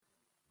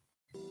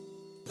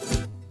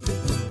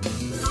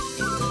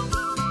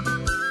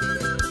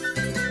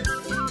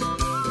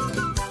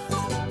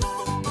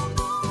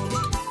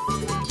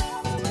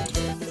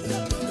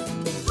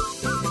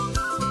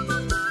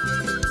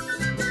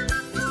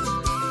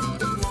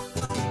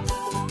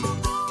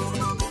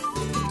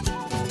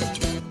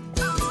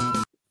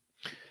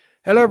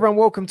Hello, everyone.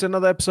 Welcome to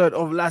another episode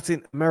of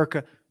Latin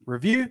America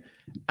Review.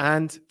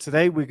 And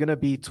today we're going to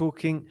be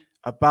talking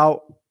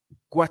about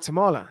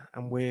Guatemala.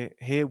 And we're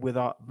here with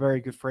our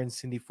very good friend,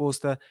 Cindy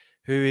Forster,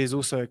 who is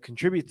also a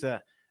contributor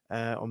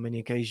on many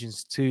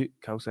occasions to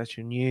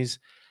Causation News.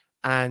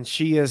 And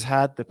she has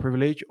had the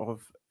privilege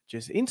of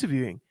just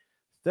interviewing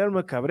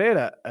Thelma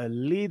Cabrera, a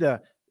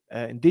leader,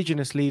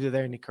 indigenous leader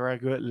there in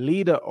Nicaragua,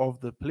 leader of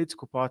the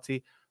political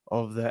party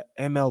of the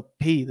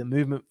MLP, the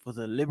Movement for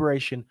the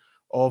Liberation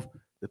of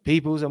the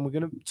Peoples. And we're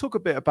going to talk a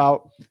bit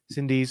about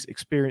Cindy's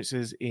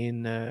experiences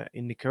in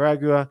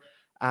Nicaragua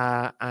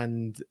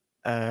and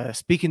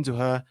speaking to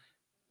her,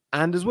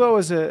 and as well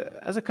as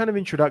a kind of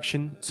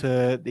introduction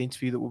to the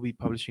interview that we'll be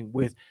publishing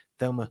with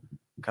Thelma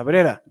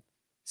Cabrera.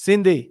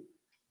 Cindy,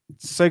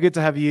 so good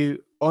to have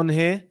you on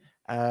here.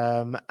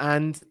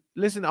 And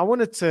listen, I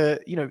wanted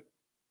to,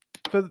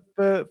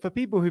 for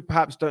people who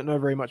perhaps don't know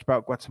very much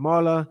about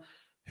Guatemala,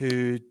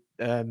 who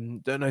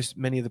don't know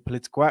many of the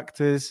political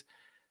actors,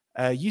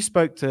 you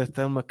spoke to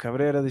Thelma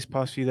Cabrera these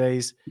past few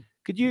days.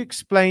 Could you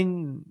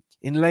explain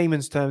in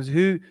layman's terms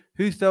who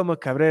Thelma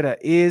Cabrera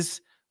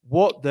is,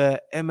 what the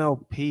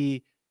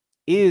MLP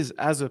is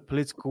as a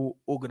political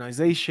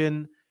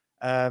organization,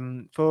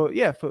 for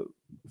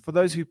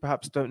those who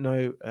perhaps don't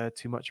know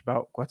too much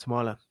about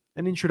Guatemala?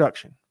 An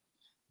introduction.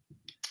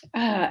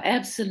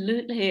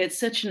 Absolutely. It's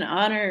such an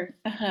honor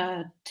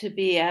to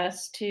be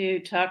asked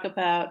to talk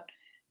about,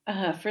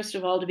 first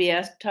of all, to be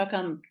asked to talk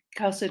on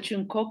Causa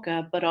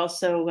Chuncoca, but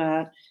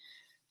also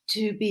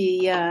to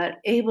be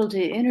able to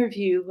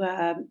interview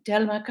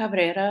Delma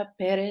Cabrera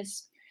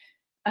Perez.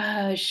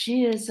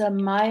 She is a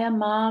Maya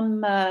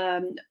mom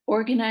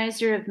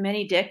organizer of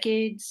many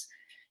decades,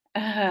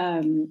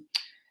 um,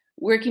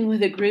 working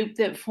with a group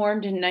that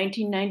formed in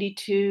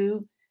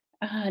 1992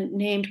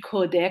 named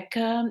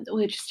CODECA,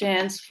 which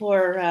stands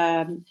for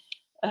a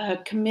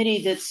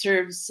committee that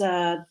serves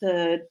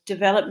the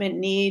development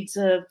needs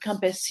of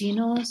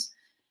campesinos.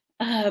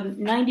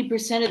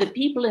 90% of the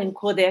people in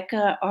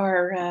CODECA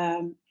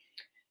are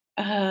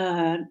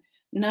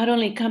not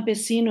only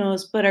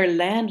campesinos, but are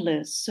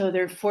landless. So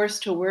they're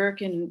forced to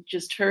work in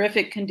just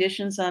horrific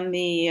conditions on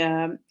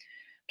the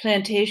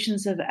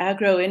plantations of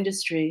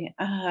agro-industry.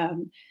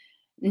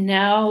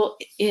 Now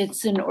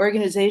it's an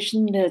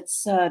organization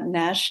that's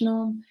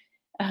national.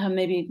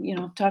 Maybe,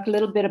 talk a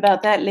little bit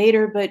about that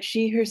later, but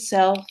she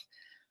herself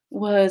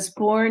was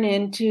born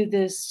into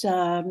this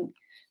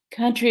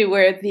country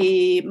where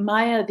the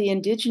Maya, the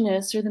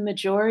indigenous, are the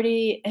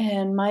majority,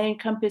 and Mayan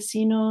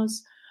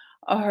campesinos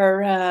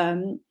are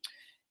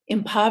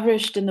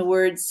impoverished, in the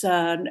words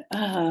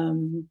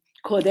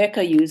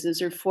Codeca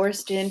uses, or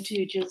forced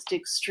into just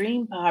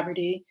extreme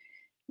poverty.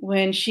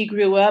 When she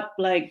grew up,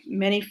 like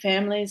many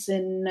families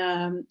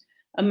in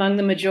among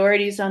the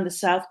majorities on the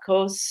South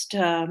Coast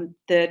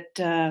that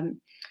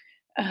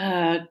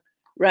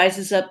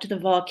rises up to the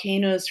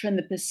volcanoes from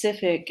the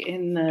Pacific,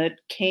 in the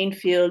cane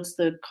fields,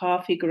 the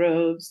coffee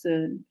groves,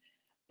 the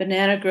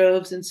banana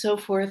groves, and so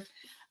forth.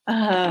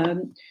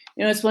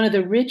 It's one of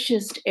the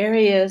richest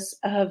areas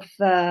of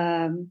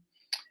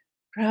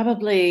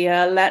probably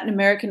Latin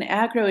American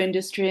agro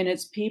industry, and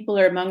its people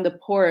are among the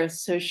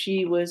poorest. So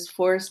she was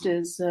forced,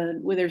 as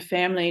with her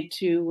family,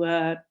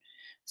 to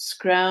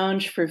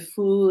scrounge for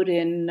food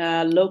in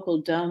local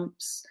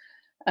dumps.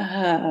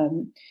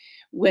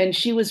 When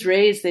she was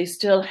raised, they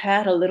still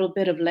had a little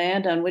bit of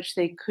land on which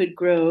they could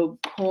grow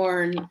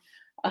corn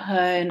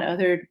and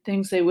other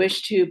things they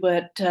wished to,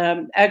 but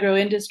agro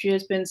industry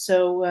has been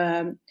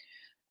so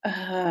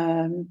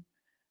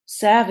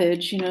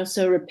savage,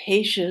 so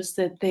rapacious,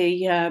 that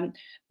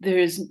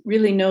there's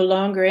really no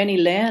longer any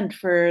land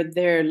for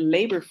their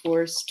labor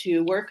force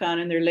to work on,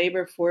 and their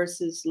labor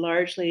force is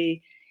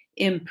largely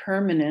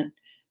impermanent.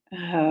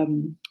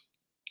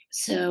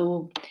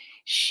 So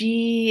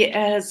she,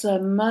 as a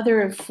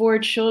mother of 4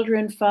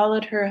 children,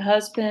 followed her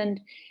husband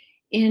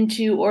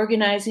into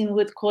organizing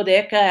with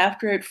Codeca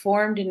after it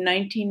formed in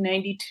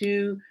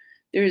 1992.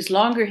 There's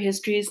longer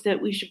histories that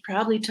we should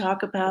probably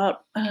talk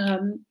about,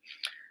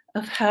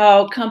 of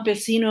how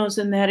campesinos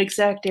in that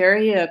exact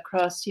area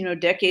across,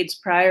 decades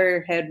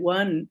prior had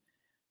won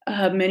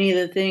many of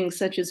the things,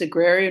 such as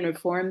agrarian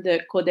reform,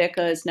 that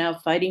Codeca is now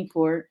fighting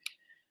for.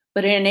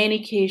 But in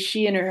any case,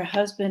 she and her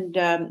husband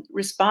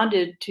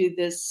responded to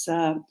this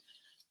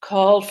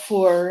call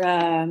for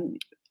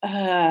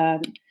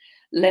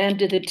land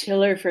to the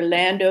tiller, for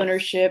land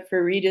ownership,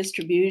 for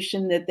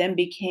redistribution, that then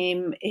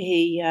became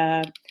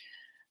a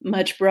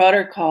much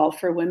broader call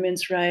for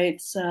women's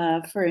rights,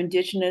 for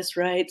indigenous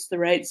rights, the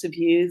rights of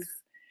youth.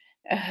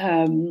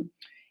 And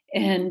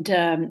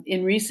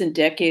in recent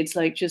decades,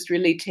 like just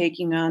really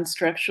taking on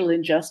structural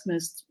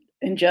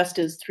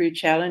injustice through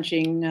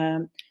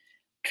challenging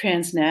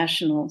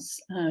transnationals.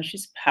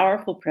 She's a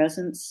powerful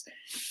presence,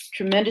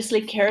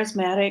 tremendously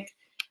charismatic,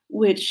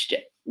 which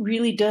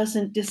really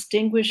doesn't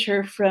distinguish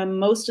her from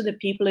most of the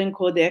people in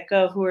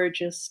Codeca, who are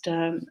just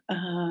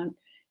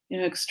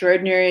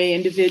extraordinary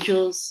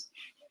individuals.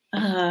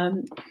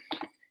 And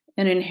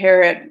and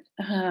inherit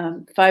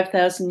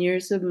 5,000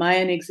 years of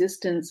Mayan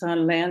existence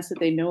on lands that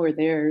they know are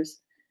theirs.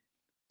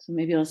 So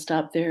maybe I'll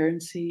stop there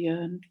and see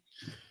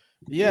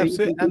Yeah, where you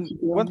absolutely. think we And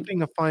should one go.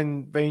 thing I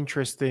find very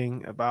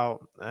interesting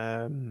about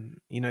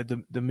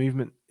the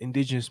movement,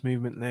 indigenous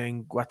movement there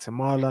in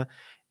Guatemala,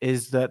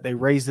 is that they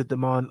raise the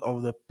demand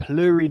of the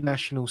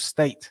plurinational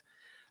state,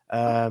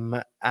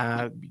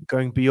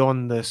 going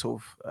beyond the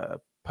sort of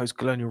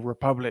post-colonial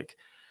republic.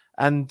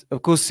 And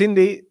of course,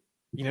 Cindy,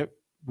 you know,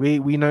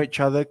 we know each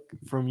other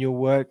from your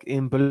work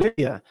in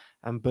Bolivia,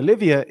 and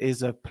Bolivia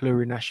is a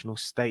plurinational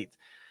state.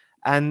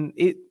 And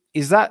it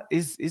is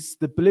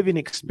the Bolivian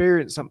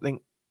experience something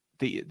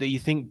that you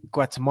think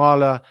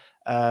Guatemala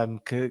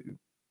can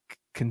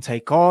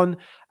take on,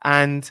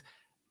 and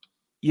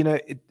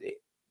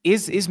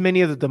is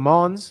many of the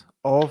demands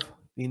of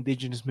the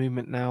indigenous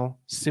movement now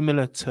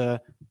similar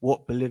to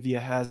what Bolivia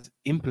has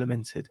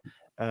implemented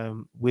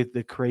with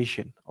the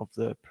creation of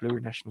the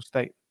plurinational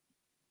state?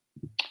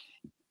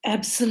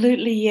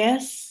 Absolutely,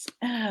 yes.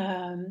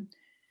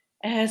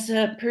 As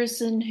a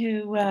person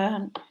who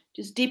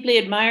just deeply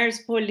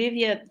admires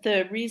Bolivia,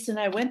 the reason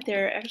I went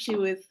there, actually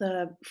with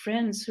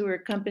friends who are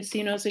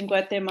campesinos in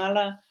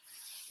Guatemala,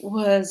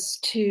 was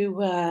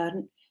to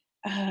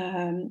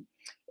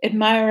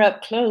admire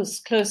up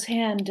close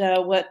hand,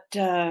 what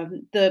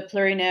the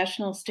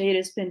plurinational state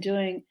has been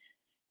doing.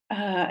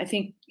 I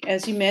think,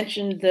 as you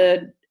mentioned,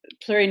 the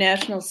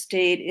plurinational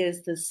state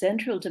is the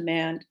central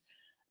demand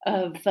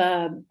of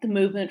the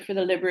movement for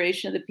the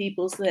liberation of the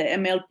peoples, the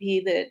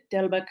MLP, that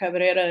Delba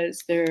Cabrera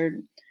is their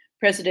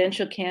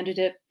presidential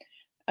candidate.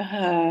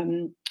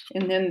 And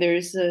then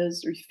there's a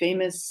sort of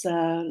famous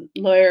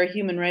lawyer,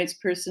 human rights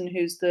person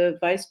who's the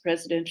vice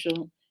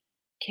presidential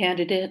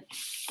candidate.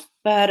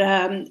 But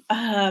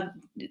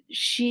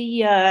she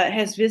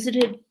has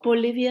visited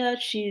Bolivia.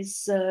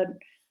 She's a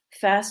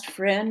fast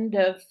friend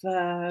of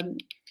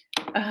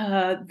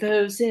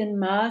those in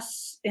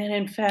MAS. And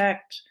in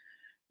fact,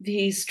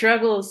 the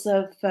struggles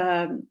of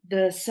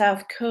the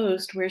South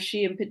Coast, where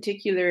she in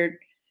particular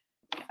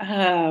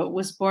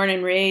was born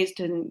and raised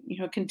and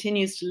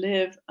continues to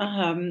live,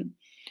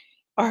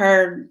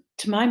 are,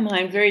 to my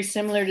mind, very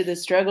similar to the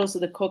struggles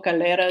of the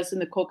cocaleras and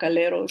the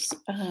cocaleros.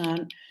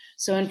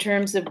 So in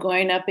terms of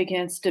going up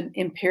against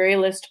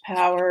imperialist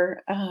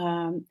power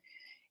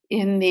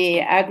in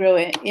the agro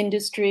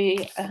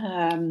industry,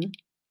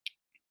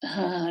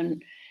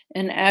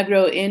 an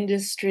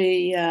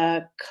agro-industry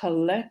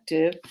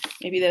collective,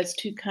 maybe that's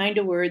too kind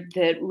a word,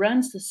 that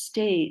runs the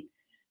state.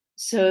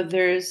 So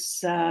there's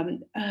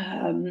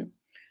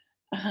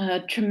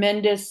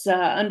tremendous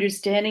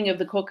understanding of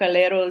the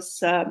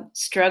cocaleros'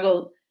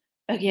 struggle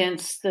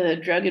against the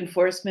Drug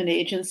Enforcement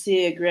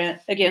Agency,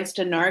 against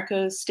a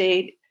narco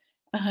state.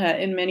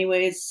 In many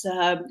ways,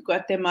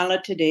 Guatemala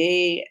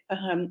today,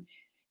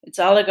 its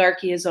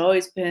oligarchy has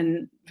always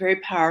been very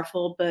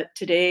powerful, but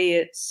today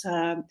it's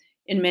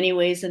in many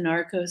ways a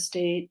narco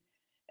state.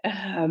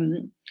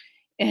 And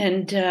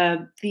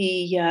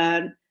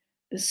the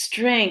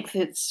strength,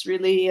 it's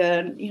really,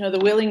 the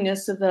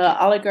willingness of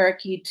the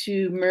oligarchy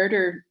to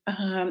murder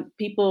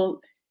people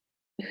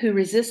who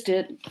resist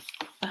it.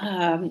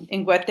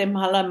 In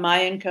Guatemala,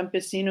 Mayan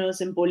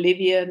campesinos, in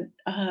Bolivia,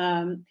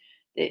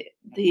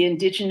 the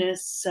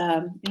indigenous,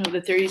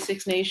 the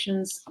 36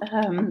 nations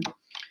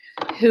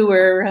who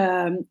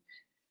were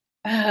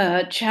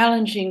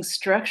challenging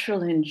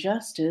structural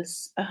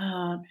injustice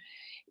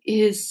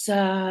is,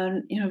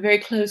 very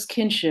close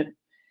kinship.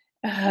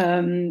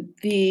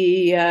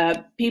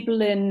 The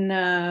people in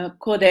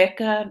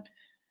Codeca,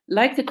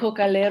 like the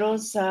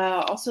Cocaleros,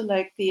 also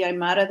like the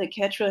Aymara, the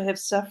Quechua, have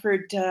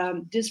suffered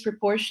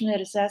disproportionate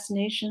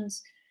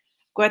assassinations.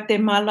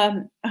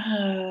 Guatemala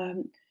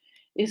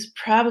is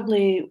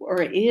probably,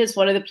 or is,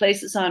 one of the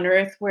places on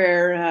earth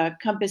where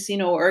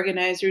campesino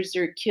organizers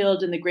are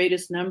killed in the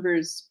greatest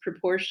numbers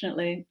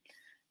proportionately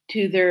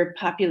to their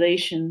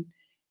population.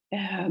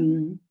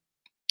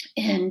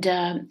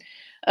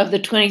 Of the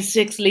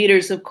 26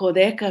 leaders of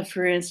Codeca,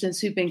 for instance,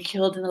 who've been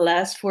killed in the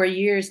last 4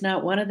 years,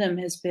 not one of them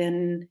has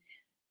been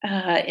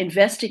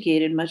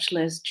investigated, much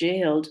less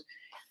jailed.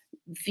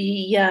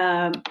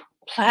 The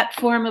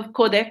platform of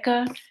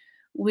Codeca,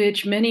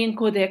 which many in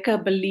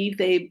Codeca believe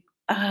they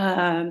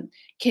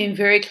came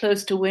very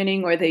close to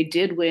winning, or they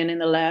did win in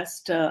the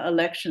last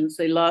elections.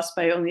 They lost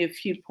by only a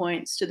few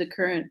points to the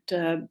current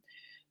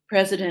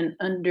president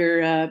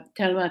under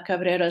Telma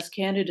Cabrera's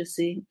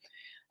candidacy.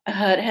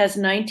 It has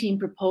 19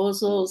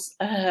 proposals.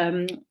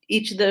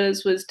 Each of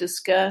those was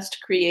discussed,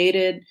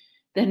 created,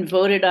 then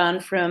voted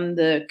on from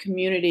the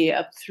community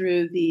up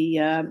through the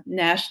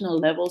national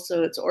level.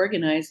 So its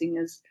organizing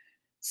is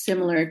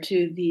similar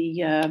to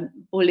the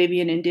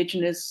Bolivian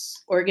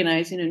indigenous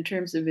organizing in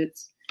terms of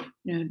its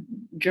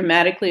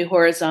dramatically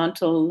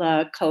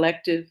horizontal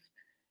collective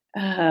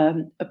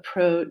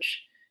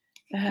approach.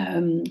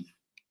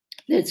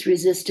 It's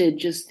resisted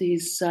just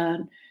these,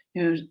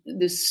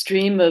 this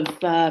stream of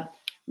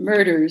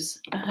murders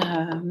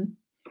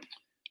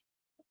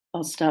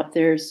I'll stop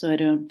there so I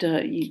don't.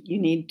 You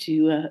need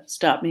to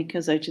stop me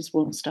because I just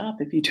won't stop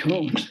if you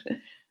don't.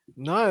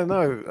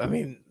 No. I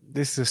mean,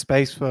 this is a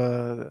space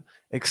for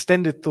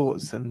extended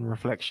thoughts and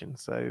reflection,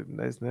 so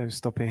there's no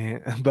stopping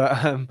here.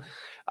 But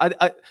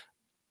I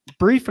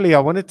briefly, I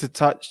wanted to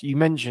touch. You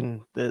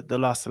mentioned the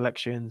last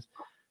elections.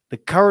 The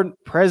current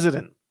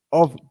president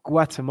of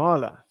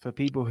Guatemala, for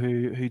people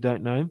who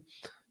don't know,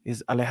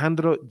 is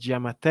Alejandro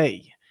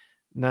Giammattei.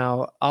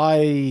 Now,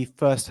 I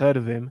first heard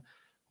of him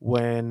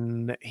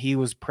when he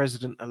was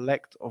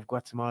president-elect of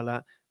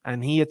Guatemala,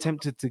 and he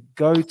attempted to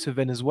go to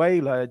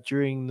Venezuela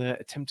during the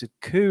attempted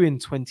coup in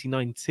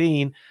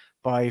 2019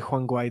 by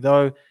Juan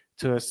Guaido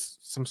to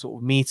some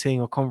sort of meeting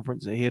or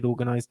conference that he had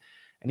organized.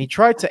 And he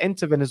tried to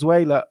enter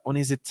Venezuela on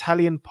his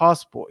Italian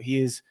passport.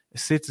 He is a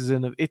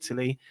citizen of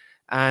Italy,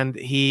 and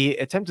he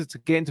attempted to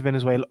get into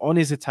Venezuela on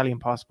his Italian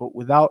passport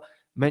without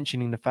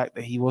mentioning the fact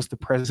that he was the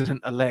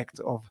president-elect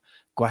of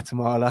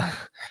Guatemala.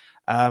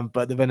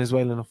 But the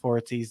Venezuelan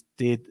authorities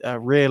did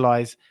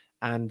realize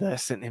and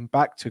sent him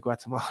back to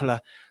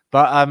Guatemala.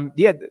 But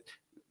yeah,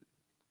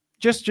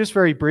 just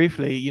very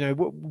briefly,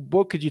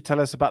 what could you tell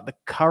us about the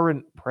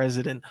current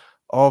president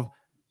of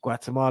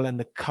Guatemala and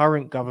the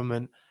current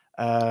government?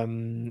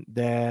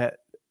 They're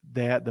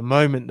at the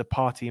moment the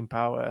party in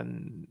power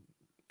and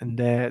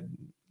their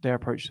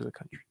approach to the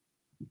country.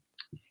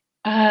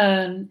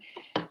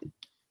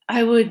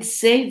 I would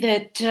say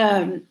that.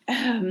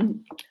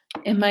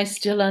 Am I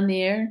still on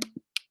the air?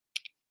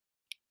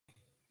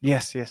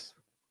 Yes.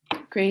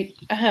 Great.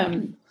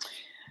 They're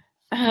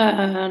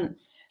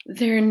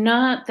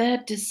not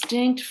that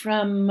distinct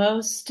from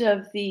most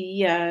of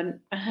the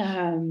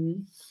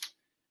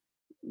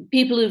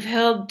people who've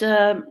held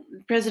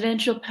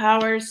presidential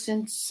power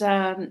since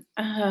the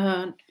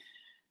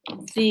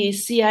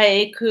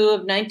CIA coup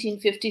of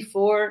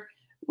 1954,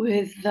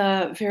 with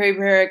very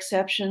rare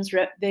exceptions.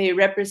 They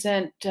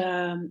represent,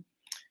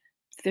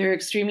 they're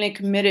extremely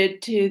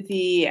committed to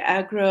the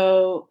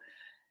agro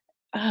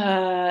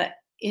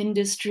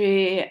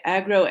industry,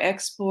 agro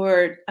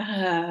export,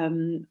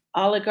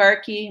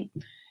 oligarchy,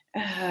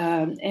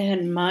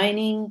 and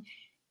mining.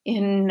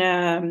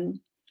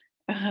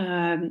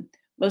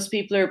 Most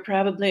people are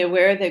probably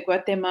aware that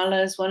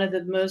Guatemala is one of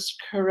the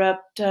most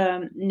corrupt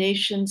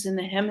nations in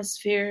the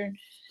hemisphere.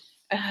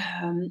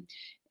 And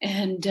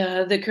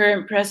the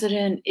current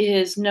president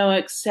is no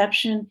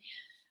exception.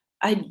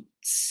 I'd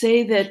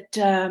say that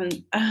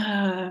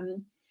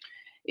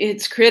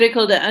it's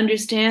critical to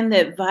understand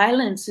that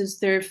violence is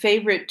their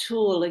favorite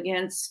tool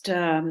against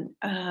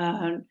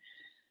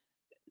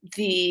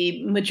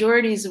the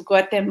majorities of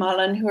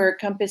Guatemalan who are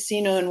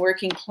campesino and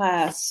working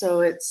class.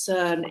 So it's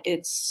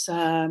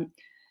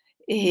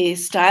a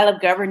style of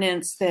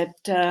governance that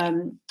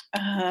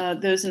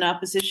those in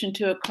opposition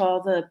to it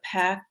call the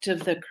Pact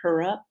of the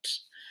Corrupt,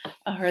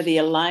 or the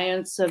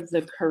Alliance of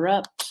the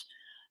Corrupt.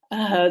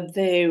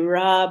 They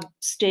rob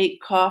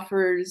state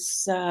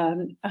coffers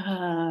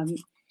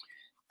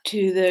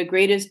to the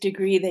greatest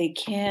degree they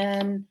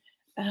can.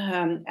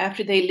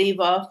 After they leave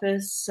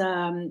office,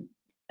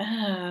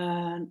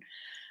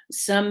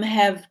 some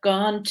have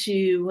gone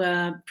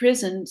to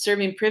prison,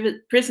 serving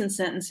prison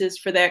sentences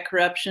for that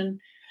corruption.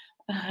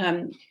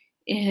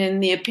 In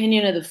the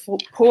opinion of the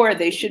poor,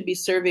 they should be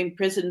serving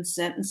prison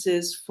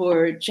sentences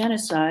for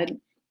genocide.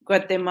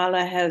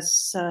 Guatemala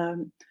has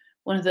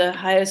one of the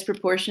highest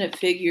proportionate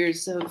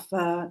figures of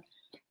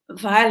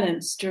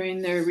violence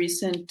during their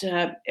recent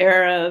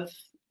era of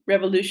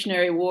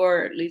revolutionary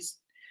war, at least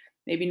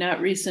maybe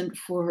not recent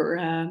for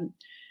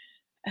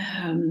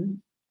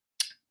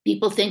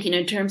people thinking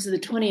in terms of the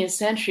 20th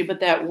century, but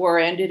that war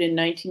ended in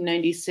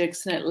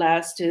 1996 and it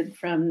lasted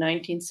from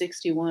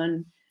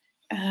 1961.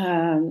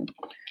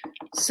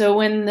 So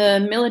when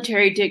the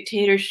military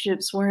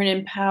dictatorships weren't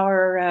in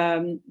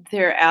power,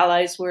 their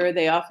allies were.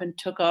 They often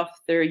took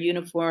off their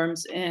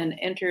uniforms and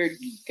entered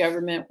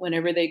government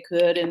whenever they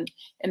could. And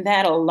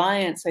that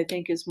alliance, I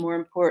think, is more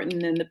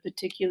important than the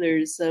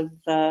particulars of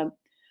the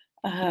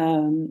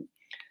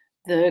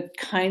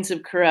kinds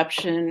of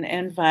corruption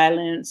and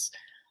violence.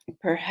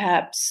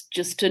 Perhaps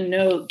just to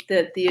note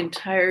that the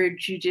entire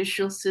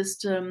judicial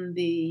system,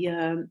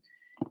 even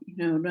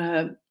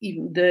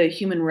the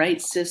human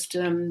rights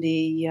system,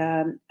 the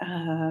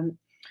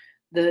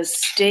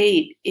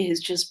state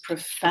is just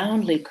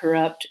profoundly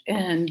corrupt,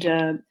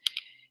 and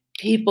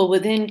people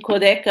within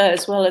Codeca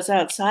as well as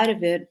outside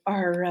of it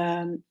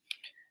are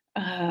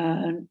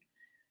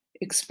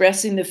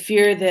expressing the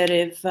fear that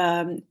if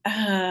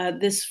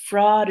this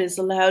fraud is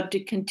allowed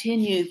to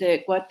continue,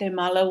 that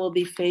Guatemala will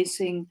be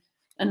facing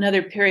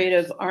another period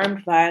of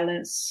armed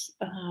violence,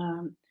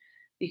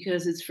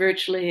 because it's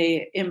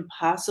virtually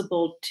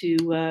impossible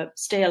to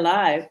stay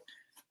alive.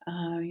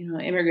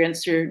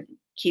 Immigrants are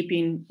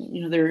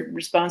they're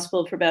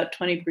responsible for about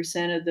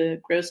 20% of the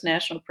gross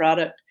national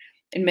product,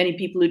 and many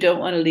people who don't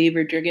want to leave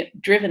are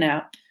driven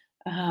out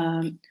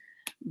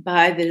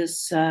by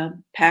this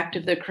pact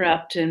of the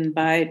corrupt and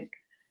by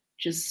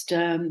just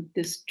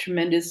this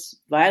tremendous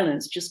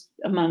violence just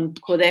among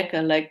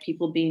Codeca, like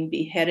people being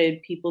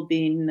beheaded, people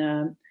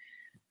being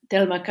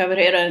Telma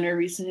Cabrera, in her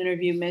recent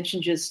interview,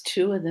 mentioned just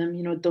two of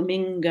them.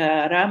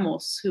 Dominga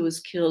Ramos, who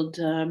was killed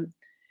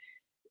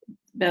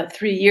about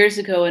 3 years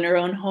ago in her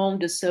own home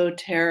to sow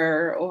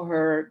terror,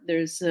 or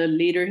there's a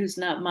leader who's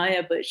not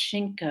Maya but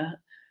Xinca,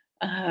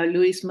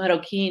 Luis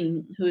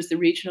Marroquin, who is the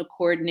regional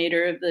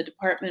coordinator of the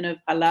Department of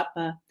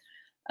Jalapa,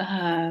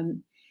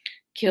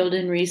 killed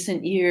in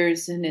recent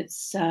years. And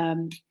it's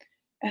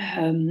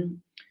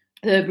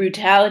the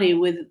brutality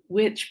with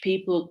which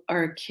people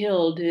are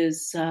killed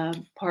is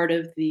part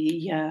of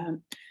the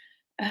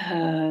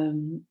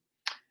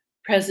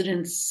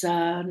president's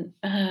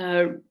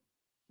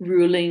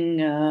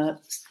ruling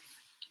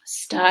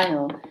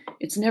style.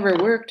 It's never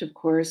worked, of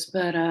course,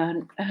 but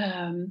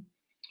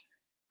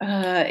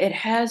it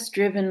has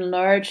driven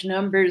large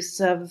numbers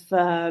of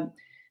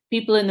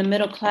people in the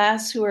middle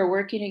class who are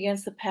working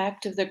against the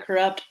pact of the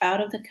corrupt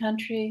out of the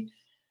country,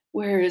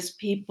 whereas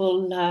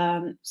people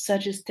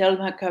such as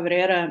Telma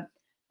Cabrera,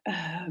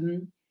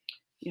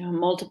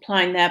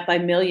 multiplying that by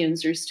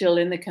millions, are still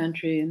in the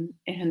country.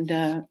 And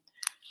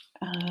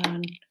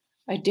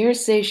I dare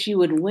say she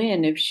would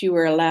win if she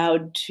were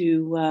allowed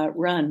to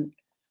run.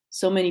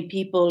 So many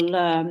people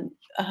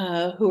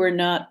who are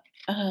not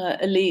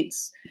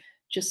elites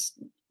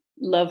just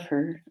love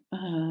her.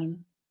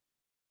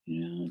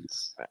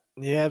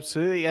 Yeah,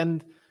 absolutely.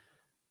 And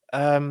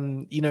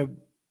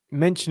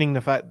mentioning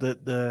the fact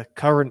that the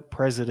current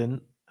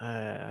president,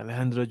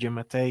 Alejandro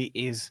Giammattei,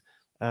 is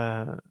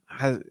a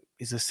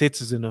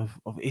citizen of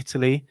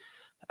Italy,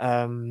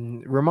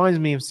 reminds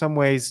me in some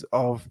ways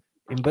of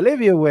in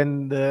Bolivia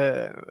when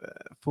the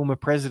former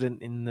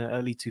president in the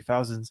early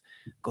 2000s,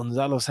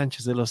 Gonzalo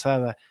Sanchez de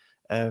Lozada,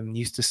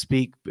 used to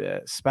speak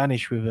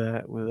Spanish with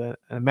an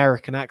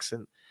American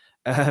accent,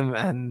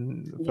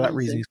 and for that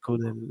reason he's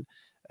called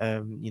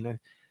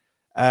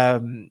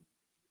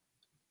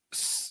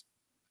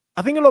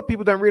I think a lot of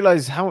people don't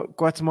realize how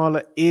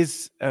Guatemala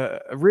is a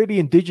really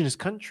indigenous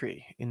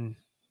country in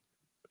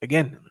a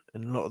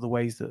lot of the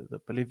ways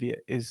that Bolivia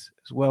is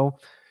as well.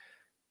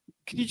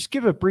 Could you just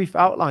give a brief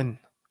outline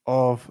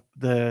of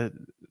the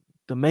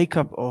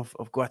makeup of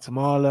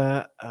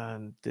Guatemala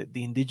and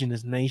the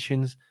indigenous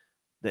nations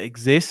that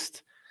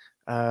exist,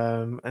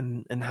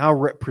 and how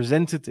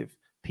representative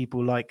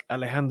people like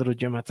Alejandro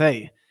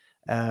Giammattei,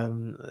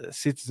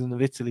 citizen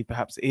of Italy,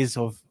 perhaps is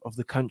of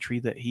the country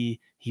that he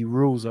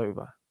rules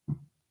over?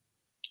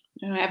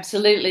 No,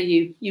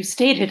 absolutely, you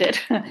stated it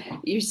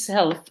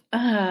yourself.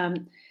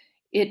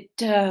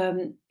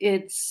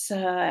 It's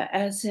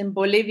as in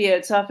Bolivia,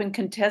 it's often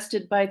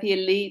contested by the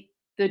elite,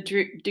 the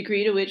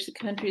degree to which the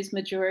country is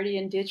majority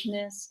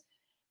indigenous.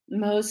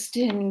 Most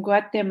in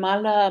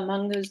Guatemala,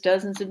 among those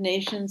dozens of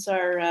nations,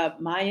 are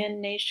Mayan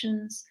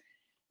nations.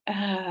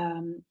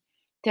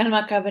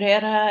 Telma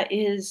Cabrera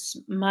is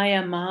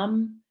Maya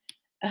Mam.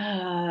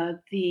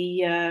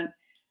 The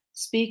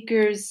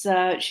speakers,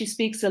 she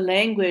speaks a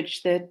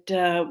language that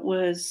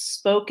was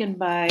spoken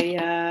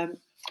by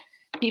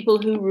people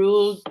who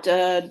ruled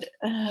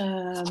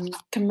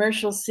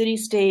commercial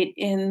city-state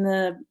in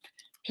the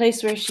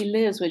place where she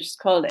lives, which is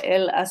called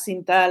El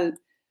Asintal,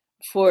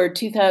 for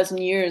 2,000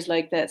 years.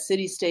 Like that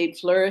city-state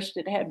flourished.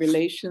 It had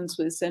relations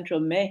with central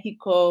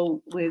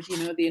Mexico, with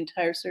the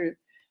entire sort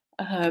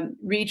of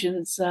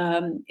regions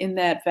in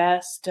that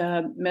vast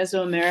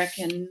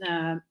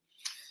Mesoamerican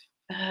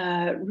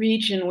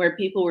region where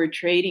people were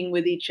trading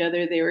with each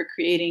other. They were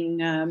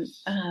creating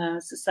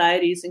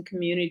societies and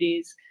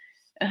communities.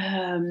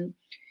 I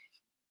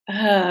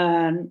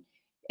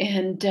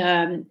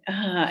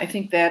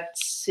think that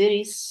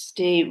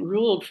city-state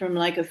ruled from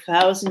like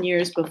 1,000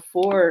 years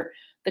before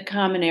the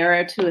Common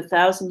Era to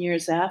 1,000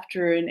 years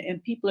after,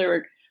 and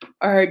people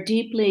are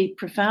deeply,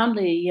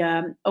 profoundly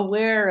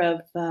aware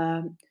of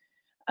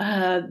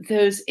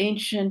those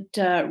ancient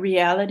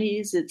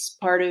realities. It's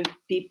part of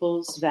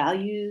people's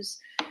values.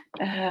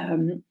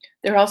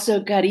 There are also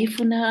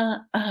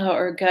Garifuna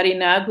or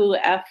Garinagu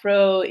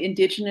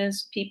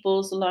Afro-Indigenous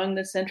peoples along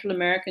the Central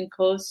American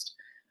coast.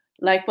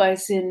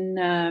 Likewise, in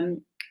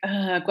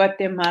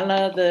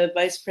Guatemala, the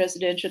vice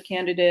presidential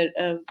candidate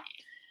of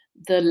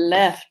the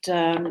left,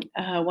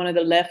 one of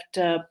the left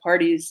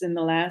parties in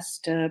the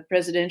last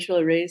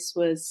presidential race,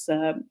 was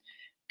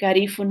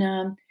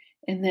Garifuna.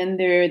 And then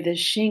there are the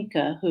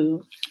Xinca,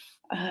 who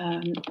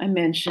I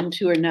mentioned,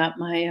 who are not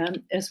Maya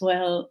as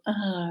well.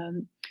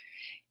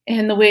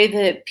 And the way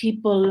that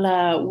people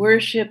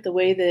worship, the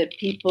way that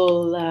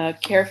people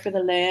care for the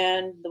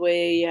land, the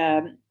way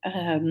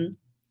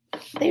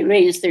they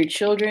raise their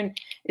children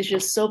is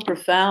just so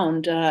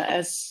profound.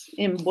 As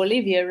in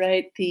Bolivia,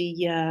 right,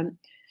 the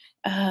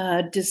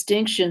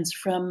distinctions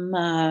from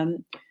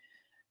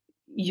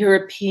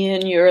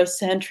European,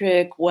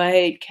 Eurocentric,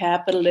 white,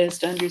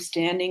 capitalist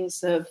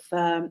understandings of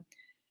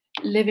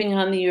living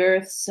on the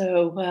earth.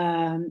 So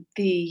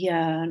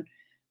the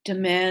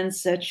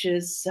demands such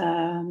as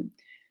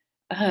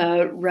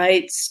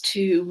rights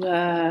to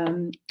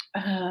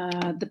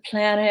the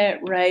planet,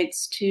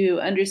 rights to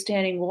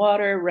understanding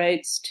water,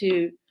 rights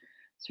to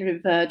sort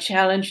of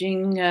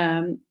challenging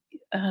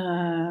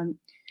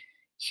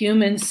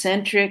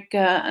human-centric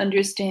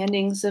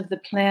understandings of the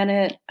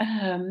planet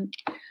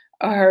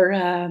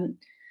are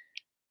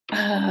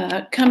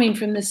coming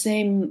from the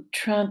same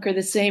trunk or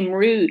the same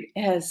root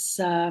as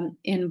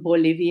in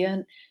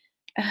Bolivia.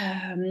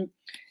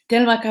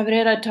 Delma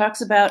Cabrera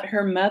talks about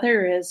her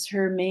mother as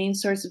her main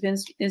source of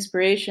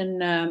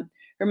inspiration.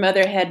 Her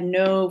mother had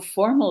no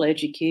formal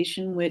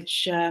education,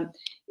 which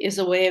is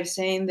a way of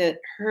saying that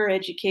her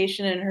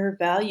education and her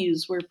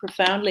values were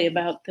profoundly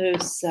about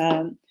those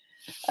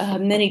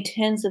many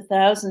tens of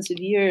thousands of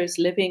years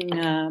living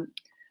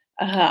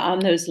on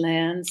those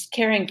lands,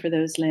 caring for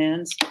those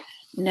lands.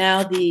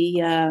 Now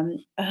the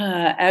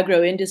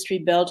agro-industry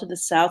belt to the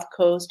south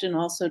coast and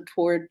also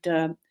toward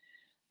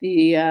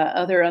the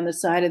other on the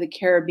side of the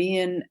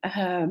Caribbean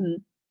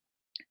and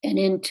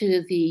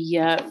into the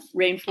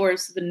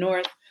rainforests of the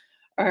north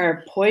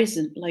are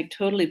poisoned, like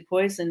totally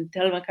poisoned.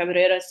 Telma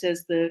Cabrera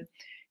says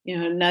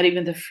not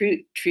even the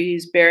fruit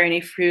trees bear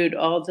any fruit.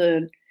 All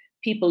the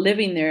people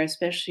living there,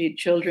 especially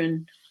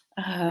children,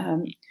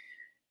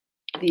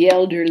 the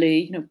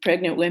elderly,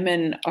 pregnant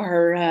women,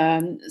 are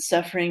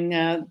suffering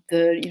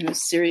the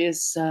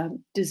serious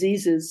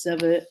diseases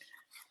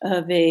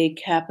of a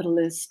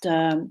capitalist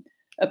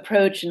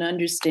approach and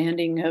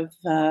understanding of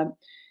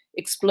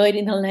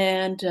exploiting the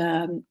land,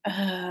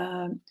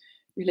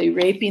 really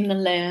raping the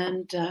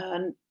land,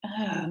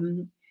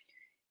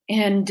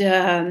 and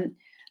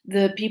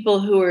the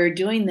people who are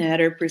doing that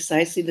are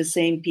precisely the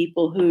same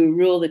people who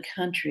rule the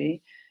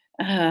country.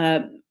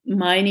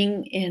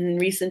 Mining in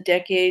recent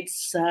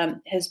decades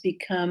has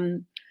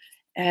become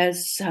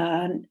as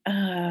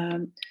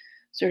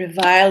sort of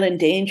vile and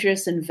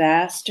dangerous and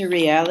vast a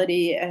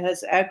reality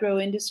as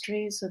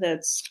agro-industry. So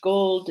that's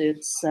gold,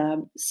 it's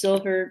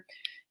silver,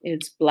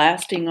 it's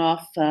blasting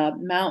off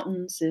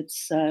mountains,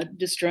 it's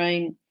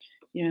destroying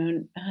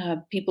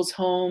people's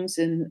homes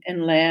and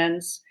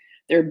lands,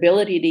 their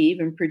ability to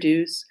even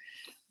produce.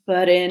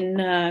 But in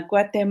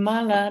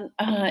Guatemala,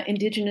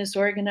 indigenous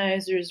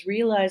organizers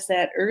realized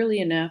that early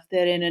enough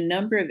that in a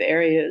number of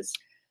areas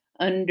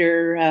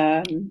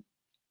under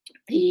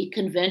the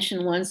Convention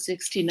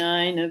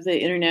 169 of the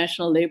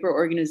International Labor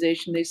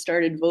Organization, they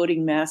started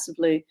voting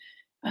massively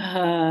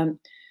to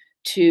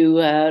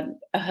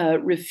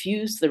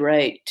refuse the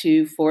right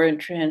to foreign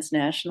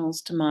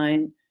transnationals to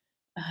mine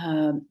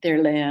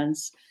their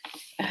lands.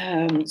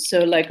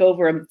 So like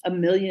over a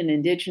million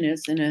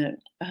indigenous in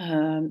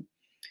a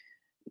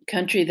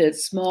country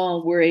that's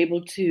small were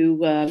able to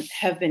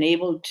have been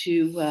able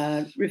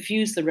to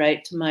refuse the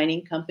right to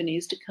mining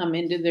companies to come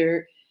into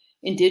their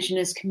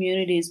indigenous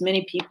communities.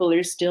 Many people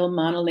are still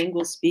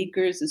monolingual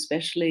speakers,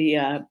 especially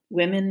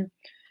women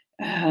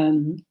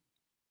in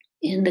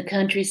the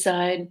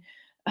countryside.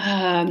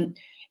 And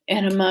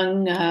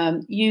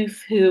among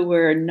youth who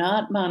were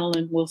not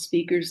monolingual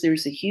speakers,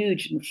 there's a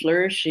huge and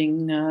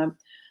flourishing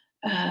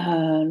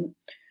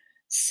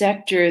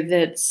sector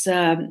that's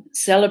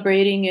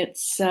celebrating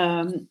its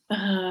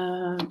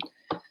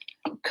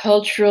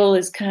cultural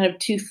is kind of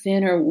too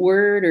thin a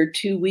word or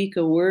too weak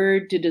a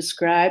word to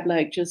describe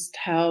like just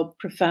how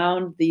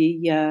profound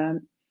the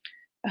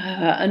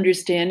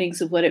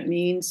understandings of what it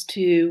means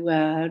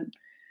to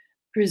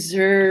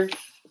preserve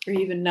or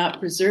even not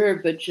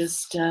preserve, but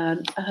just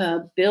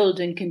build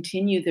and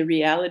continue the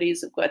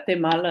realities of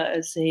Guatemala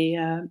as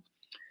a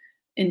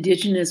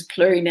indigenous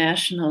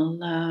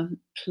plurinational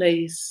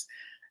place.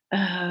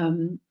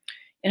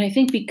 And I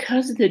think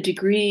because of the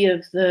degree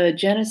of the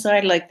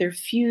genocide, like there are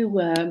few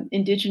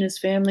indigenous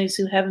families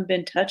who haven't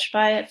been touched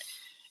by it.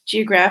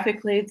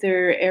 Geographically,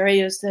 there are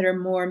areas that are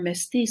more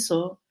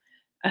mestizo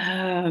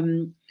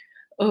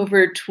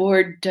over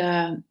toward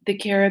the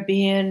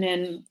Caribbean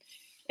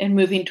and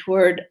moving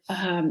toward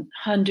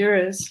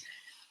Honduras.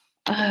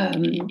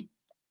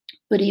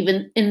 But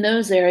even in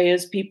those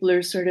areas, people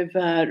are sort of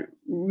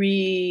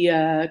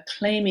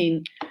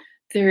reclaiming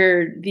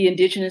the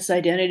indigenous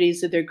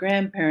identities of their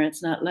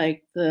grandparents, not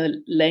like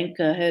the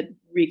Lenca had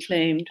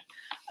reclaimed,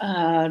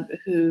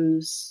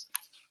 whose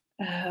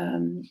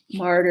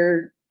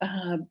martyr,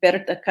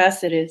 Berta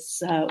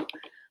Cáceres,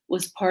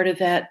 was part of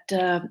that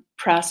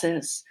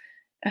process.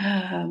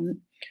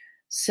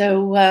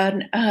 So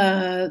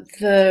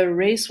the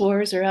race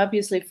wars are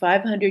obviously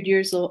 500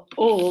 years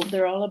old.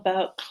 They're all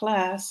about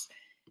class.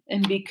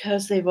 And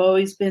because they've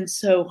always been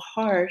so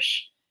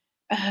harsh,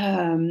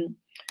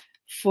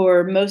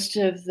 for most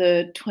of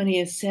the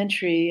 20th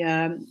century,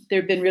 there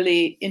have been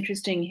really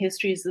interesting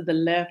histories of the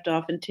left,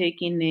 often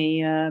taking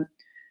a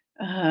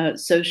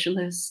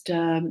socialist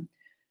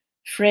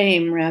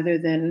frame rather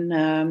than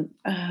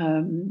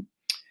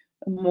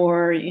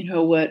more,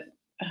 what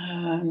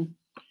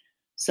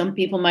some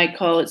people might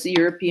call, it's a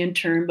European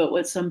term, but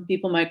what some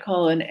people might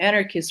call an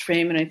anarchist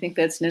frame. And I think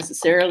that's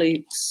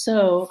necessarily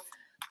so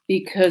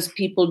because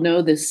people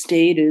know the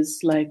state is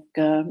like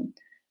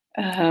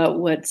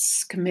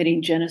what's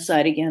committing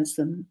genocide against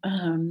them.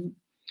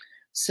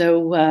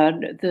 So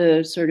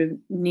the sort of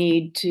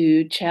need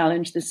to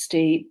challenge the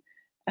state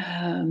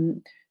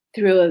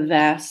through a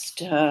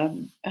vast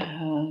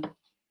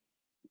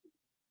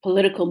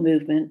political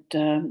movement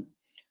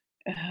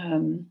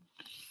I'm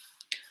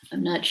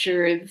not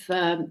sure if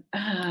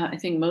I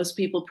think most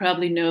people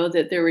probably know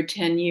that there were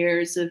 10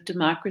 years of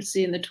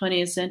democracy in the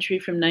 20th century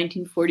from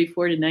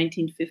 1944 to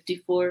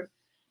 1954.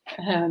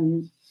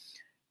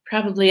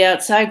 Probably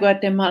outside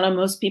Guatemala,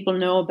 most people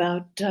know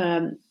about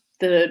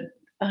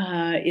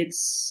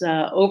its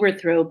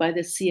overthrow by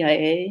the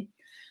CIA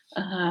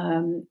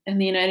and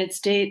the United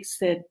States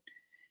that,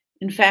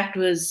 in fact,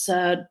 was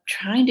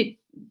trying to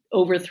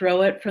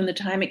overthrow it from the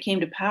time it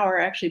came to power.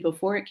 Actually,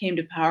 before it came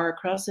to power,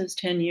 across those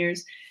 10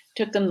 years,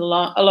 took them a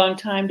long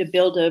time to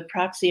build a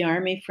proxy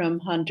army from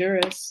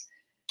Honduras.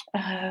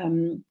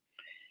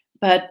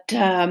 But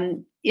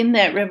in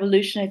that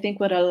revolution, I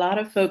think what a lot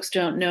of folks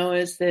don't know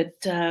is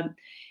that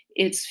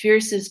its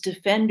fiercest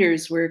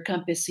defenders were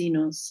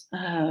campesinos.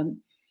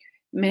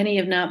 Many,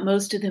 if not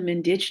most of them,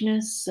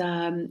 indigenous,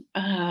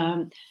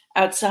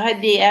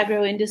 outside the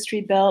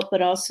agro-industry belt,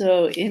 but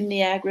also in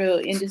the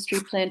agro-industry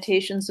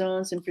plantation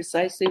zones and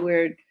precisely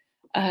where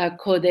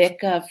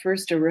Codeca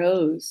first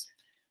arose.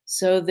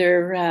 So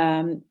there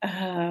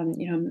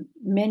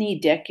many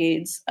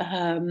decades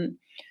of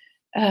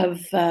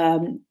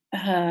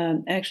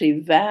actually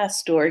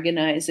vast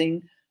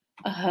organizing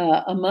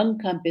among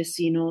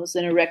campesinos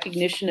and a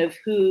recognition of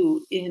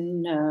who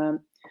in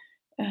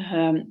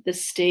the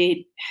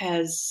state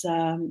has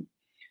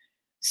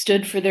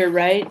stood for their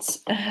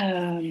rights.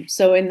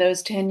 So in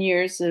those 10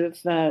 years of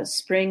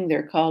spring,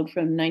 they're called,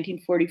 from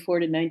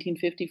 1944 to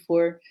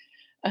 1954,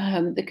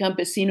 the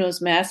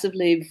campesinos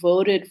massively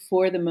voted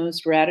for the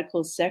most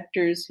radical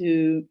sectors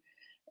and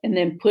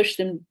then pushed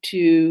them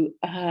to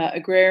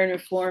agrarian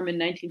reform in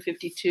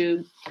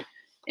 1952.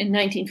 In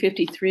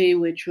 1953,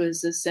 which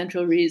was a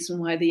central reason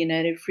why the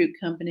United Fruit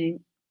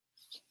Company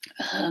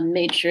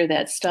made sure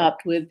that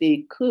stopped with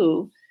the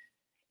coup.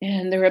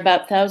 And there were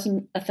about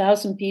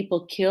 1,000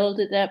 people killed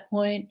at that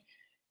point.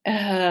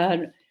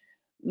 Many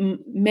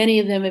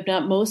of them, if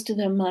not most of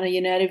them, on a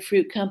United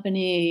Fruit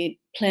Company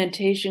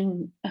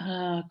plantation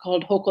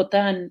called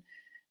Hocotan,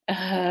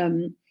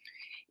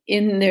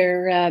 in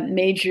their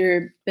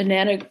major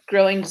banana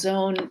growing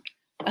zone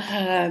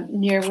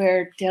near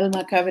where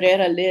Telma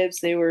Cabrera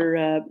lives. They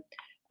were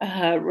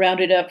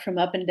rounded up from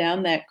up and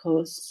down that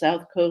coast,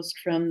 south coast,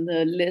 from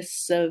the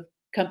lists of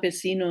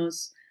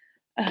campesinos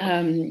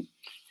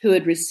who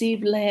had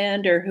received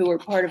land or who were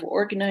part of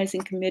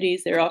organizing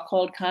committees. They're all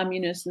called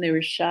communists, and they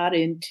were shot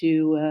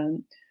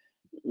into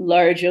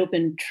large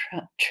open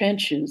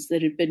trenches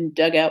that had been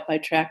dug out by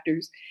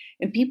tractors.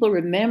 And people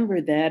remember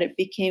that. It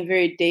became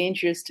very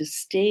dangerous to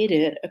state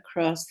it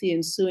across the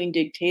ensuing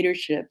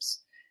dictatorships.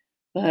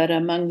 But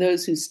among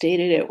those who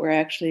stated it were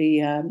actually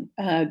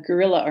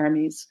guerrilla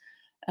armies.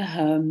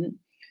 And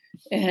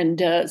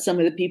some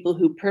of the people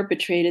who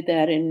perpetrated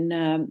that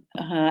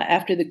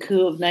after the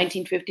coup of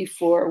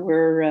 1954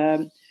 were,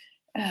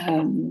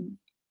 I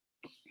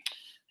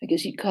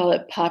guess you'd call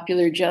it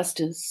popular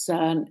justice,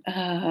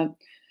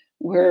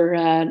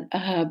 were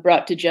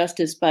brought to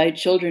justice by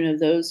children of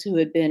those who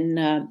had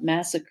been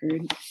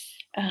massacred.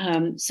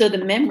 So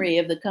the memory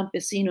of the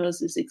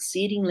campesinos is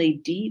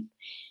exceedingly deep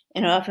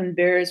and often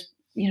bears,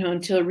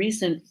 until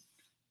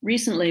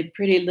recently,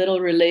 pretty little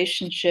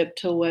relationship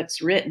to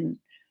what's written.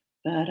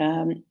 But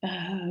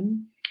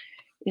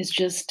it's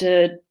just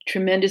a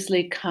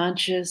tremendously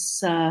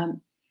conscious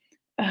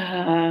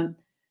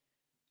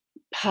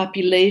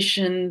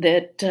population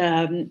that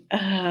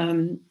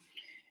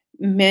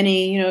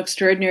many,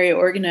 extraordinary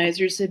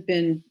organizers have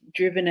been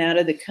driven out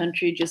of the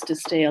country just to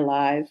stay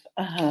alive,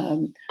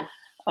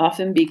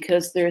 often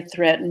because they're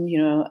threatened,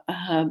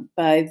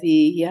 by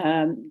the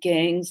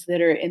gangs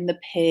that are in the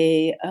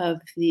pay of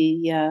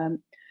the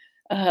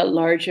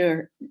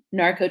larger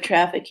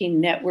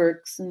narco-trafficking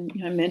networks. And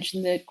I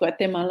mentioned that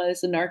Guatemala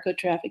is a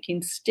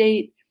narco-trafficking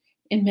state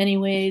in many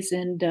ways,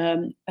 and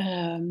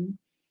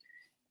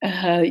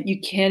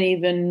you can't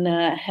even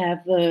have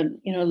a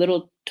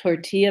little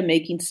tortilla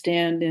making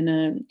stand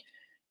in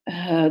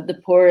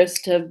the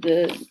poorest of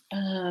the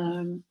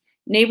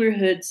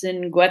neighborhoods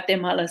in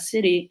Guatemala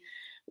City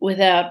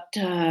without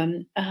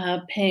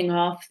paying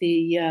off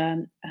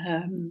the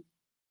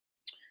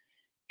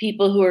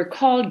people who are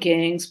called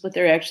gangs, but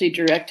they're actually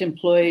direct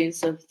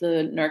employees of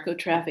the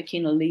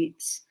narco-trafficking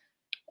elites,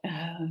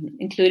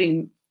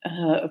 including,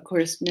 of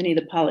course, many of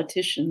the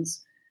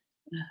politicians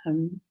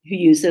who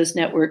use those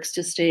networks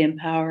to stay in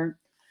power.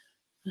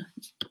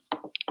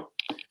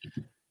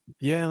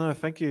 Yeah, no,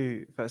 thank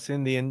you for that,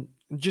 Cindy. And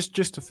just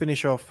to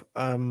finish off,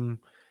 at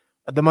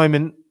the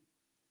moment,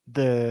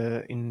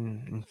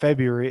 in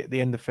February, at the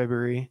end of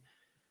February,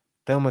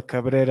 Thelma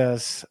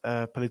Cabrera's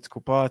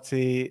political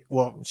party,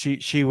 well,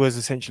 she was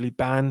essentially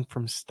banned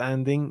from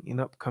standing in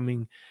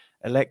upcoming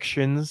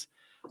elections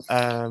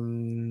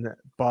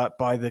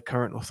by the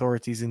current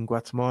authorities in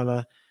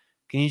Guatemala.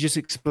 Can you just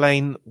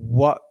explain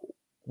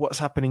what's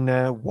happening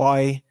there,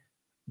 why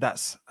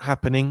that's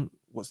happening,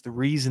 what's the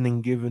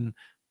reasoning given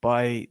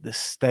by the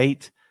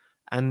state,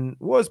 and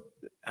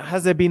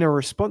has there been a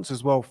response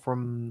as well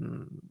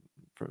from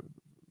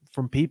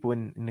people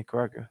in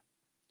Nicaragua?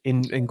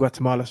 in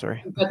Guatemala,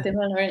 sorry.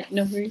 Guatemala, right?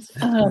 No worries.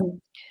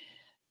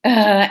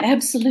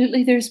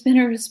 Absolutely, there's been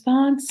a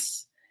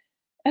response.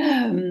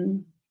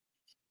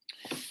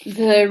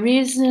 The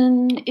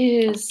reason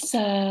is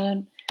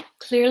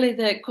clearly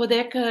that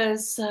Codeca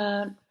is,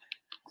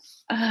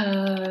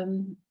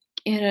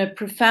 in a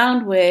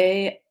profound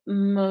way,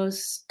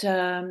 most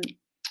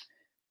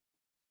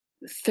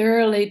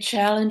thoroughly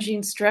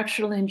challenging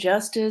structural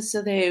injustice.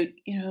 So they,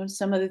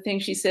 some of the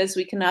things she says,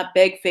 we cannot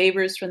beg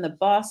favors from the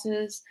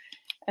bosses.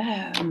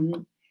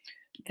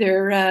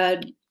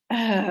 They're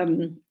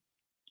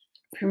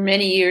for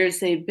many years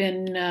they've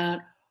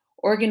been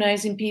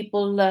organizing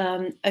people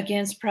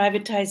against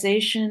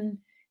privatization,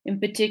 in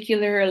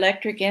particular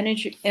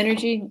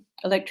electricity,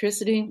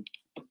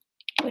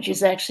 which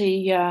is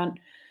actually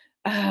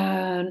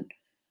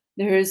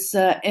there's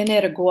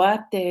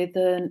Energuate,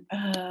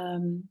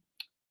 the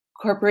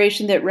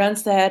corporation that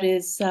runs that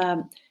is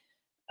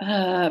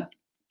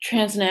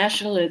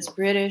transnational. It's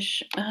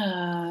British.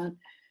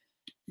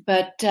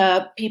 But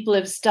people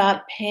have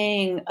stopped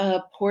paying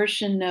a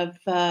portion of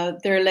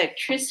their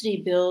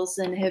electricity bills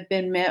and have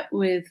been met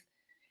with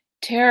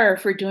terror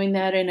for doing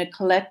that in a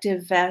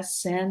collective, vast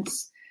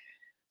sense.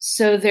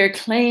 So their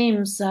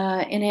claims,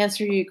 in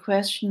answer to your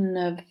question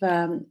of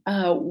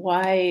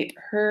why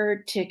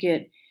her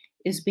ticket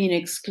is being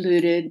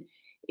excluded,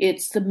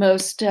 it's the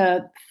most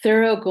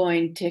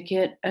thoroughgoing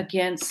ticket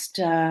against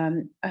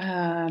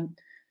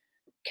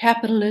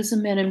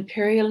capitalism and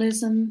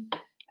imperialism.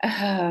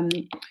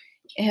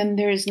 And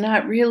there's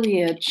not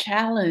really a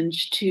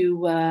challenge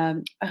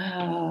to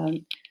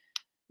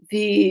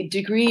the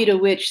degree to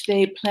which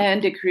they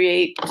plan to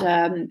create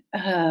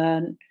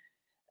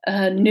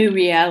a new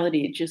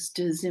reality, just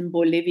as in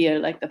Bolivia,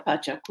 like the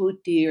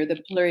Pachacuti or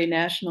the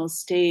plurinational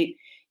state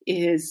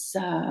is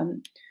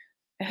not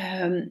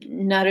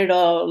at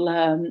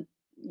all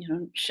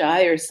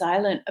shy or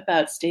silent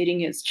about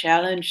stating its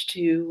challenge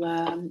to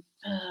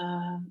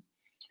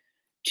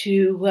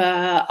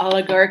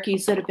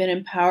oligarchies that have been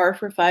in power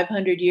for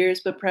 500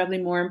 years, but probably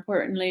more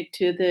importantly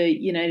to the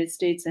United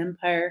States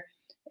empire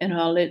and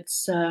all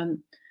its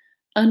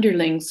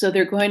underlings. So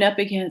they're going up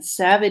against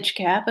savage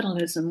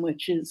capitalism,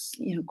 which is,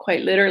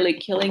 quite literally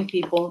killing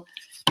people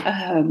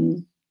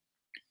on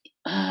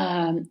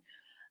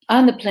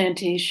the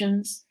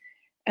plantations.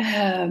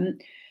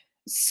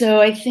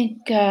 So I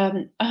think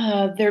there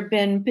have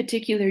been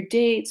particular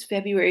dates,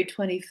 February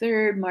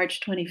 23rd, March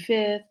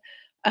 25th,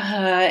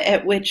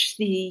 at which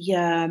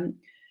the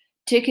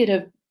ticket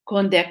of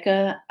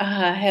Condeca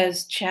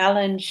has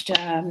challenged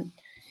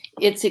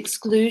its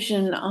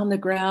exclusion on the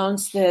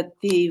grounds that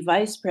the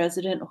vice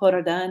president,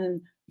 Jordan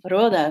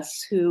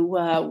Rodas, who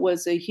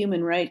was a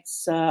human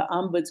rights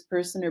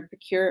ombudsperson or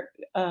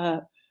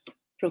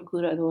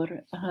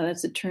procurador,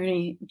 that's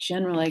attorney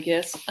general, I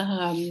guess,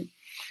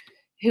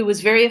 who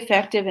was very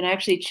effective in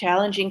actually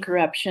challenging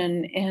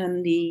corruption,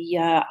 and the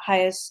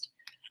highest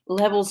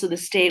levels of the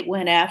state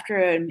went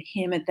after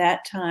him at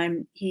that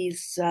time.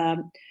 He's,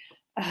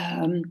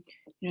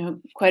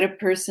 quite a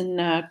person,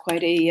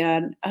 quite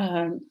a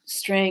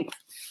strength,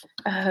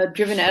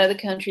 driven out of the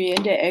country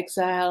into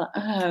exile.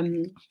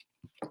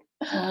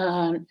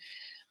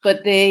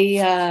 But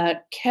they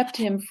kept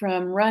him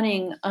from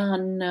running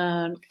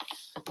on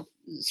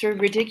sort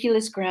of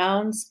ridiculous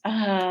grounds.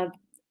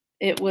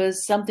 It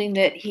was something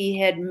that he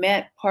had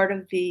met part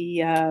of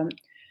the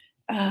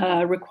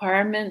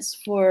requirements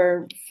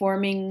for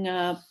forming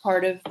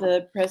part of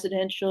the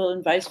presidential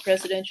and vice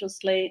presidential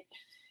slate.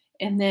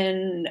 And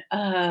then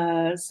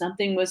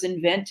something was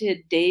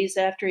invented days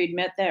after he'd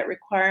met that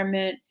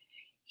requirement.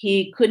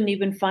 He couldn't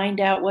even find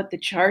out what the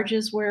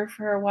charges were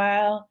for a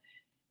while.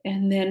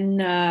 And then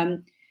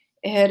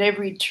at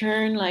every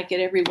turn, like at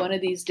every one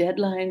of these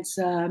deadlines,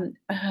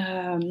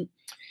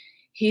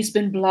 he's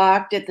been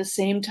blocked at the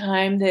same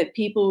time that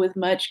people with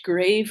much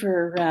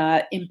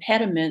graver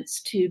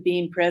impediments to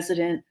being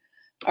president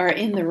are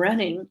in the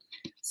running,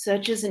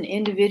 such as an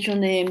individual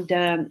named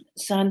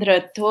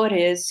Sandra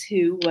Torres,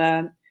 who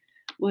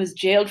was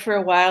jailed for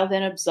a while,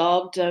 then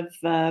absolved of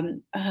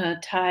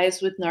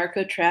ties with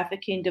narco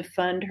trafficking to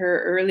fund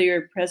her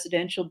earlier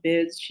presidential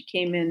bids. She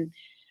came in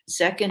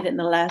second in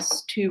the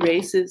last two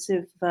races,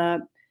 if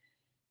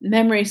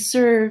memory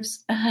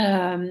serves.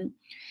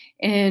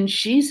 And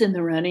she's in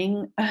the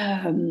running,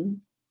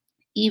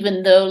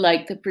 even though,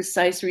 like, the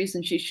precise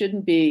reason she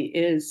shouldn't be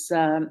is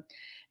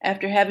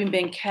after having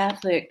been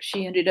Catholic,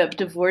 she ended up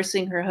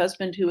divorcing her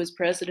husband, who was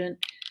president,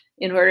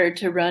 in order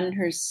to run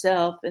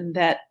herself. And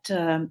that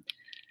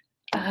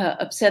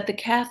upset the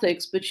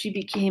Catholics, but she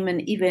became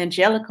an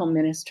evangelical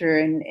minister.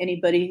 And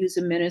anybody who's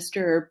a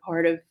minister or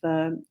part of,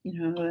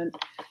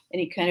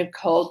 any kind of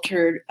cult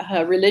or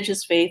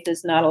religious faith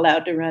is not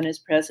allowed to run as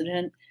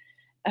president.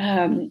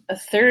 A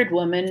third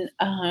woman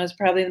is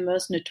probably the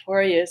most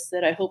notorious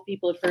that I hope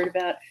people have heard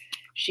about.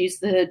 She's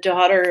the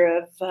daughter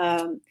of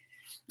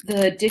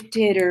the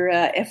dictator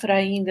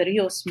Efraín de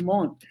Rios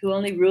Montt, who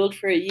only ruled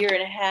for a year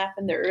and a half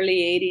in the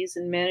early 80s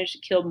and managed to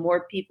kill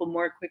more people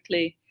more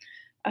quickly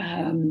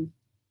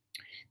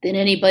than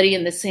anybody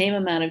in the same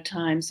amount of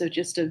time. So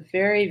just a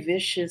very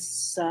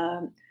vicious,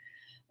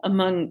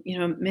 among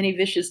many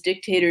vicious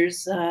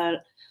dictators,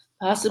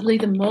 possibly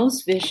the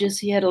most vicious.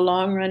 He had a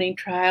long-running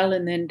trial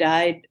and then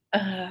died.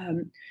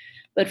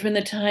 But from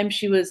the time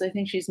I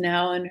think she's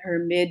now in her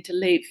mid to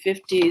late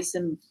 50s,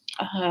 and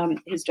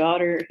his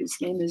daughter, whose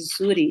name is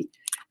Zuri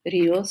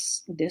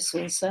Rios de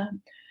Sousa,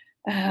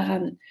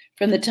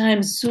 from the time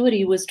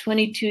Zuri was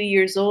 22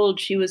 years old,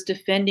 she was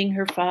defending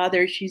her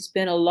father. She's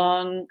been a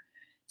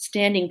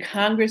long-standing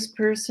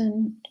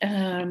congressperson,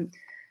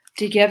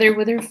 together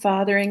with her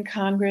father in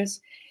Congress.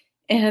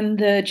 And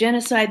the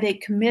genocide they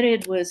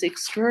committed was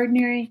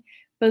extraordinary.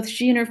 Both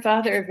she and her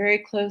father are very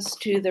close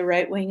to the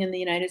right wing in the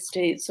United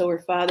States. So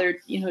her father,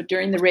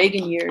 during the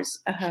Reagan years,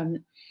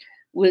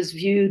 was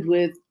viewed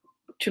with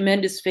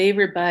tremendous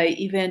favor by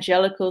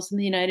evangelicals in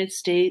the United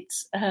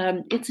States.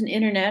 It's an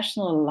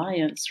international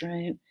alliance,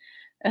 right?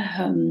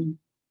 And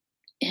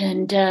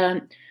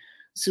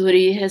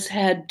Zuri has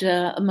had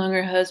among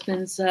her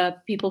husbands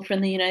people from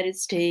the United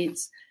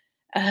States.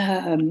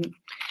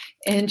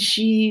 And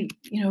she,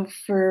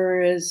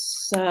 for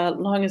as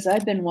long as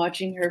I've been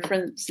watching her,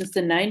 since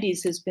the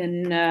 90s, has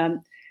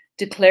been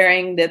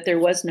declaring that there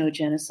was no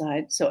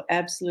genocide. So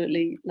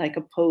absolutely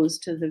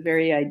opposed to the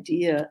very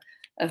idea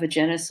of a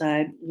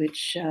genocide,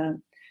 which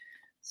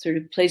sort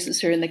of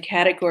places her in the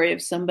category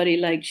of somebody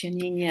like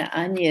Janina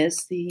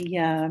Áñez,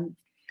 the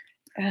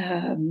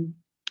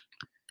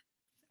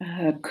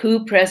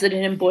coup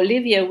president in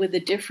Bolivia, with the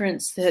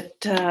difference that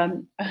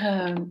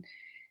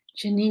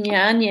Janina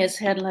Áñez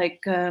had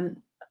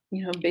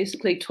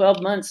basically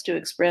 12 months to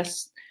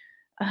express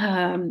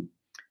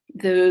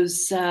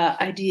those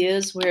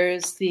ideas,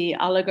 whereas the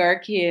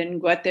oligarchy in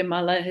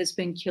Guatemala has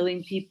been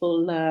killing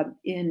people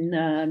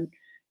in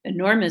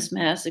enormous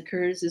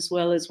massacres, as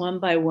well as one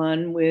by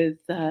one, with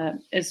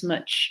as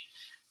much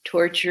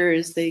torture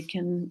as they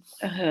can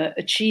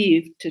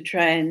achieve to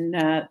try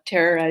and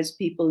terrorize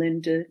people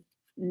into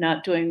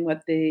not doing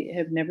what they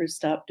have never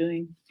stopped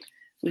doing,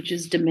 which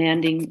is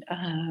demanding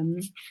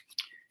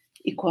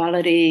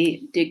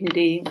equality,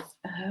 dignity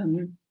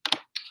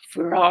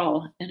for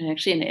all, and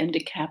actually an end to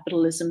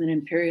capitalism and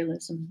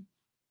imperialism.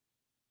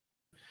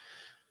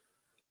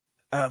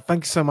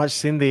 Thank you so much,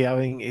 Cindy. I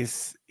think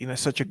it's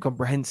such a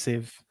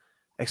comprehensive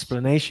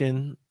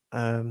explanation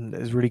that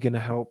is really going to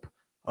help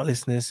our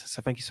listeners.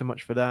 So thank you so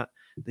much for that.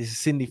 This is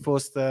Cindy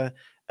Forster,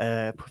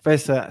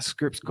 professor at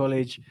Scripps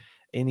College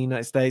in the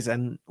United States,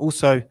 and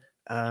also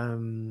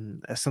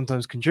a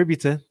sometimes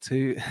contributor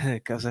to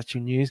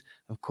Kazachu News,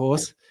 of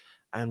course.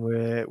 And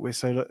we're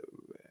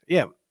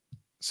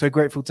so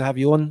grateful to have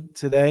you on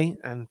today,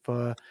 and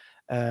for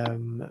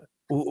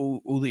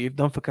all that you've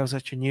done for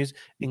Kazachu News,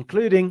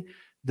 including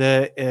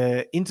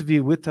the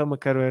interview with Thelma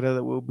Carrera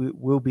that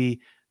we'll be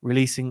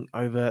releasing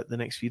over the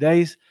next few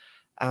days.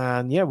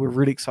 And we're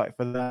really excited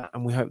for that,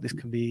 and we hope this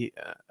can be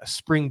a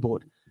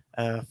springboard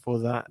for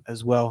that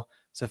as well.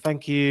 So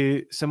thank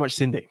you so much,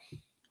 Cindy.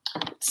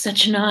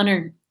 Such an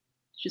honor.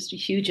 Just a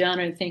huge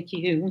honor. Thank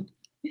you.